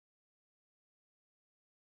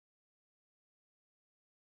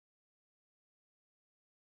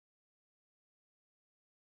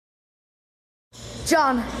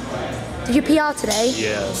John, did you PR today?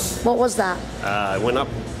 Yes. What was that? I went up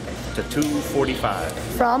to 245.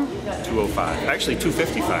 From? 205. Actually,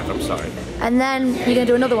 255, I'm sorry. And then you're going to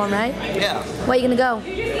do another one, right? Yeah. Where are you going to go?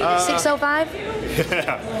 605?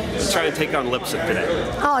 Yeah. Let's try and take on Lipstick today.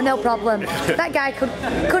 Oh, no problem. That guy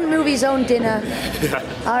couldn't move his own dinner.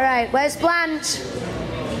 All right, where's Blanche?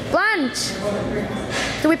 Blanche!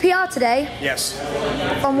 Do we PR today? Yes.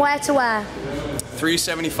 From where to where?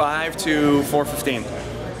 375 to 415.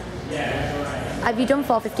 Have you done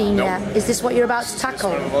 415 Nope. yet? Is this what you're about to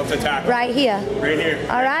tackle? This one I'm about to tackle. Right here? Right here.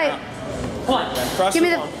 All right. Cross Give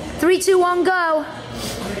me the 3, 2, 1, go.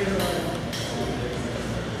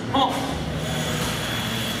 Oh.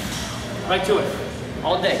 Right to it.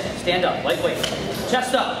 All day. Stand up. Lightweight.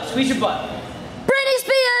 Chest up. Squeeze your butt. Britney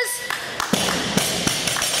Spears!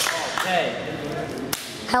 Okay.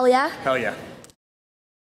 Hell yeah. Hell yeah.